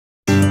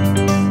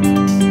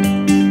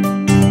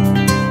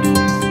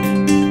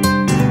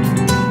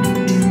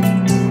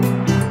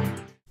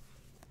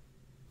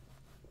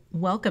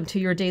Welcome to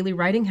your Daily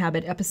Writing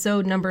Habit,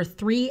 episode number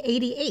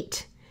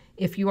 388.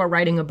 If you are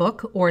writing a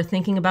book or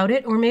thinking about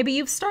it, or maybe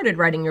you've started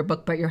writing your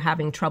book but you're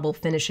having trouble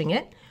finishing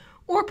it,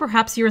 or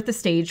perhaps you're at the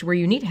stage where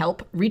you need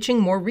help reaching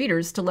more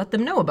readers to let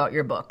them know about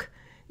your book,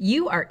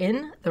 you are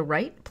in the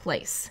right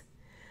place.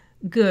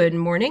 Good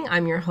morning.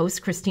 I'm your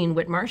host, Christine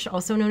Whitmarsh,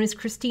 also known as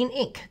Christine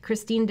Inc.,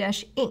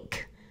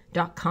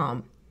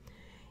 christine-inc.com.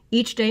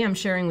 Each day I'm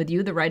sharing with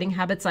you the writing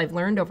habits I've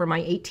learned over my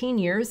 18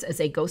 years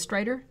as a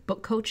ghostwriter,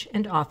 book coach,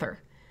 and author.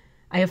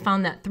 I have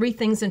found that three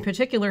things in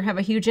particular have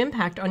a huge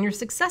impact on your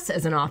success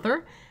as an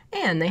author,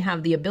 and they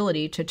have the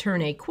ability to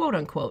turn a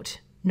quote-unquote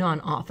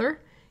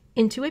non-author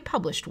into a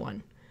published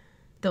one.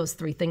 Those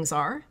three things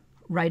are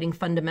writing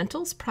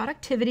fundamentals,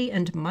 productivity,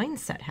 and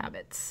mindset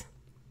habits.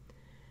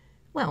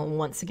 Well,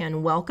 once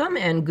again, welcome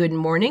and good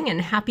morning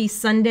and happy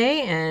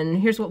Sunday. And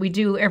here's what we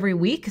do every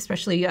week,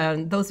 especially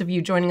those of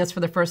you joining us for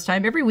the first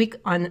time. Every week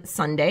on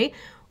Sunday,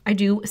 I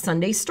do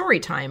Sunday Story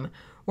Time,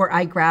 where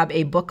I grab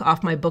a book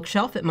off my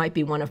bookshelf. It might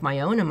be one of my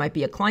own, it might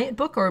be a client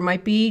book, or it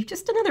might be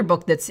just another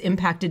book that's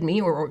impacted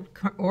me or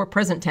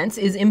present tense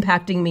is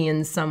impacting me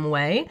in some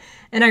way.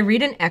 And I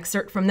read an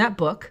excerpt from that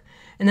book.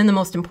 And then the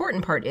most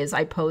important part is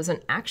I pose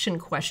an action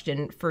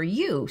question for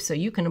you so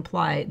you can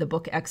apply the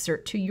book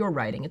excerpt to your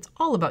writing. It's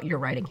all about your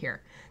writing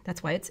here.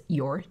 That's why it's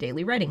your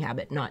daily writing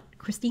habit, not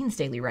Christine's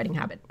daily writing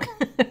habit.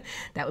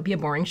 That would be a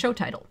boring show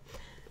title.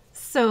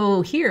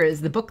 So here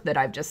is the book that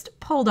I've just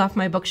pulled off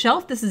my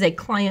bookshelf. This is a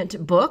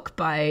client book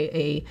by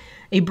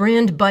a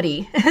brand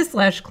buddy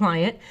 /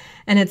 client,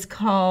 and it's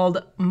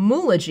called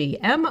Moolagey,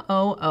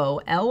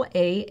 Moolahgy,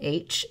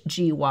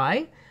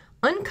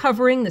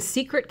 Uncovering the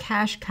Secret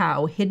Cash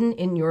Cow Hidden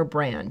in Your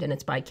Brand. And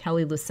it's by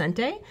Kelly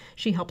Lucente.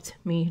 She helped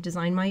me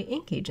design my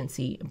ink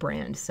agency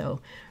brand.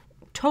 So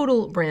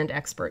total brand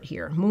expert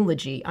here.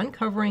 Moolagey,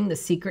 Uncovering the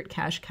Secret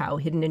Cash Cow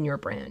Hidden in Your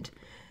Brand.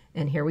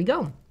 And here we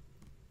go.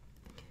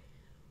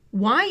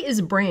 Why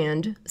is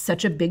brand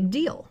such a big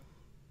deal?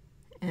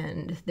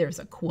 And there's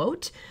a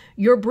quote.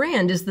 Your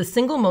brand is the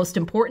single most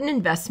important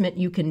investment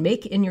you can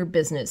make in your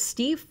business.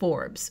 Steve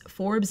Forbes,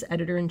 Forbes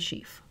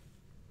editor-in-chief.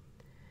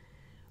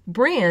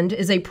 Brand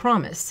is a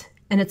promise,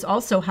 and it's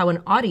also how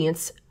an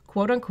audience,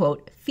 quote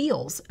unquote,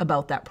 feels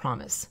about that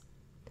promise.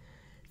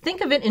 Think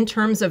of it in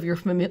terms of your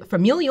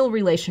familial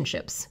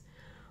relationships.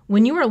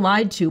 When you are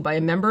lied to by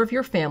a member of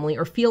your family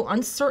or feel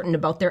uncertain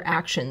about their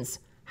actions,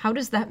 how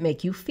does that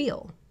make you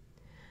feel?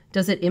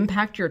 Does it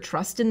impact your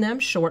trust in them,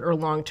 short or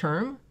long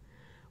term?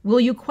 Will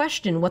you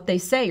question what they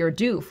say or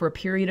do for a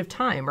period of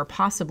time or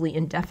possibly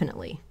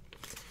indefinitely?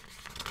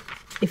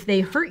 If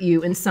they hurt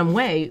you in some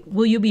way,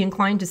 will you be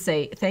inclined to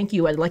say, thank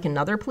you, I'd like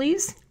another,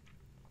 please?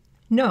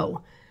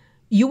 No.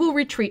 You will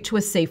retreat to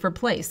a safer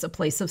place, a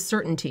place of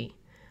certainty,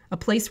 a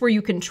place where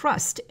you can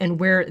trust and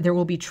where there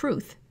will be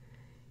truth.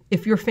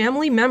 If your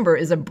family member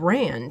is a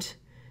brand,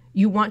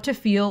 you want to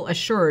feel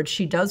assured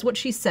she does what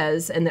she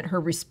says and that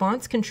her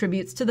response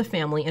contributes to the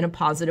family in a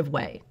positive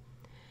way.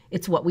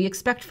 It's what we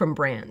expect from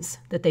brands,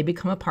 that they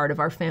become a part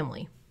of our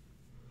family.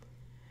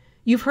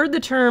 You've heard the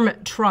term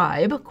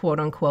tribe,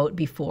 quote unquote,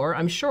 before,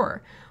 I'm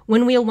sure.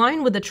 When we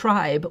align with a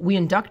tribe, we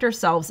induct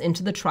ourselves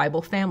into the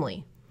tribal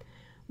family.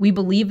 We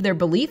believe their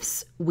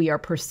beliefs, we are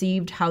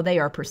perceived how they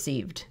are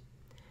perceived.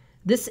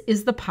 This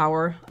is the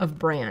power of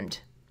brand.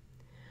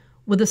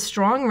 With a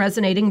strong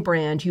resonating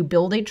brand, you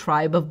build a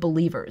tribe of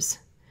believers.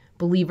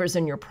 Believers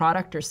in your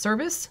product or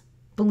service,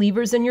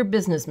 believers in your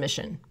business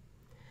mission.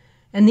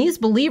 And these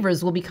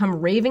believers will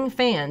become raving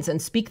fans and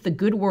speak the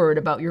good word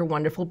about your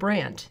wonderful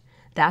brand.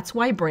 That's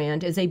why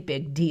brand is a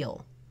big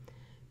deal.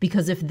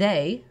 Because if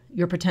they,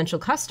 your potential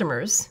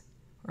customers,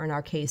 or in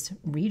our case,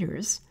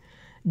 readers,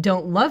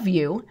 don't love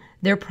you,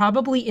 they're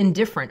probably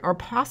indifferent, or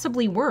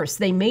possibly worse,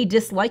 they may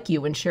dislike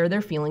you and share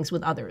their feelings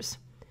with others.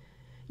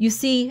 You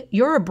see,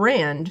 you're a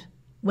brand,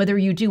 whether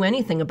you do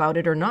anything about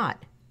it or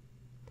not.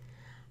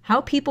 How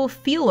people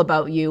feel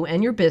about you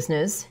and your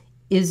business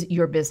is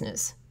your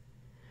business.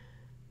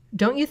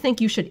 Don't you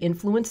think you should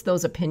influence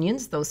those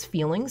opinions, those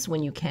feelings,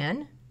 when you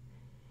can?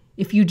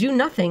 If you do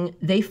nothing,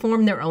 they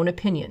form their own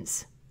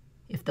opinions.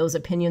 If those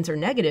opinions are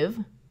negative,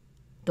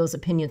 those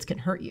opinions can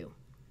hurt you.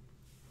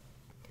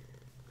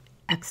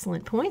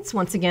 Excellent points.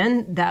 Once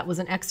again, that was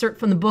an excerpt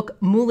from the book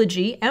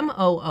Moolagey,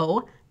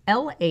 Moolahgy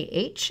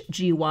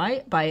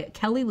by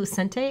Kelly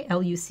Lucente,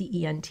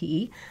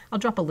 Lucente. I'll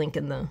drop a link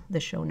in the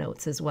show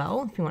notes as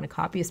well if you want a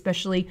copy,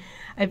 especially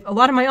a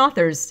lot of my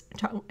authors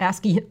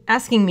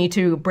asking me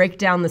to break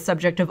down the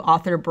subject of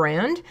author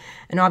brand.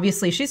 And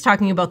obviously she's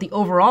talking about the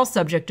overall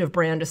subject of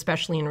brand,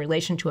 especially in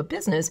relation to a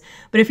business.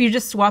 But if you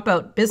just swap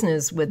out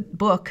business with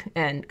book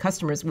and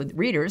customers with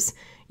readers,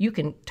 you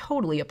can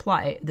totally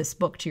apply this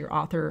book to your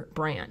author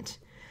brand.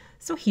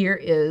 So here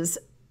is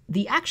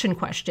the action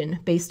question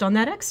based on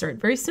that excerpt.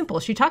 Very simple.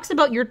 She talks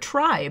about your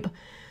tribe.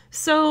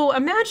 So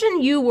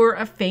imagine you were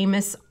a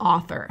famous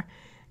author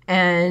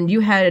and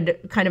you had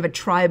kind of a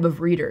tribe of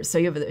readers. So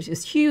you have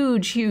this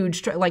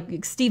huge,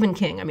 like Stephen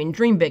King. I mean,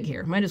 dream big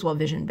here. Might as well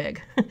vision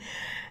big.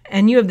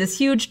 And you have this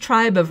huge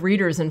tribe of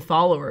readers and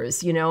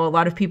followers. You know, a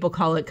lot of people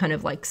call it kind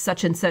of like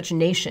such and such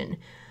nation.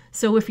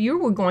 So if you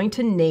were going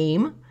to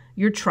name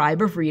your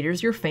tribe of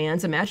readers, your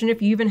fans, imagine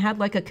if you even had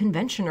like a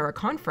convention or a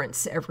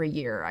conference every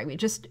year. I mean,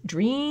 just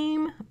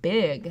dream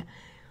big.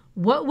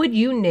 What would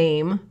you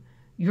name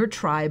your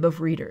tribe of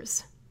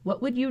readers?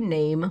 What would you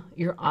name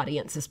your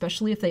audience,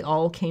 especially if they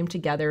all came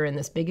together in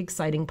this big,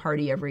 exciting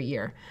party every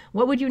year?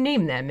 What would you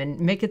name them and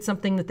make it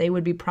something that they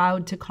would be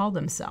proud to call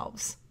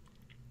themselves?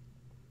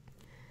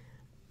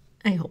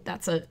 I hope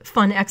that's a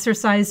fun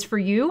exercise for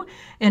you.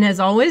 And as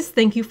always,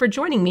 thank you for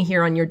joining me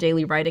here on Your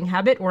Daily Writing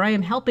Habit, where I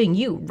am helping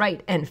you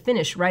write and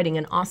finish writing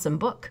an awesome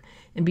book.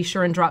 And be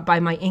sure and drop by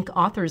my Inc.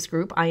 Authors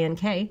Group,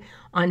 INK,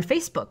 on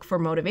Facebook for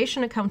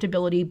motivation,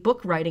 accountability,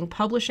 book writing,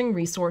 publishing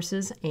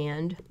resources,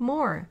 and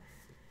more.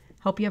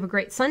 Hope you have a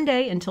great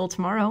Sunday. Until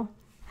tomorrow,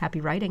 happy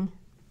writing.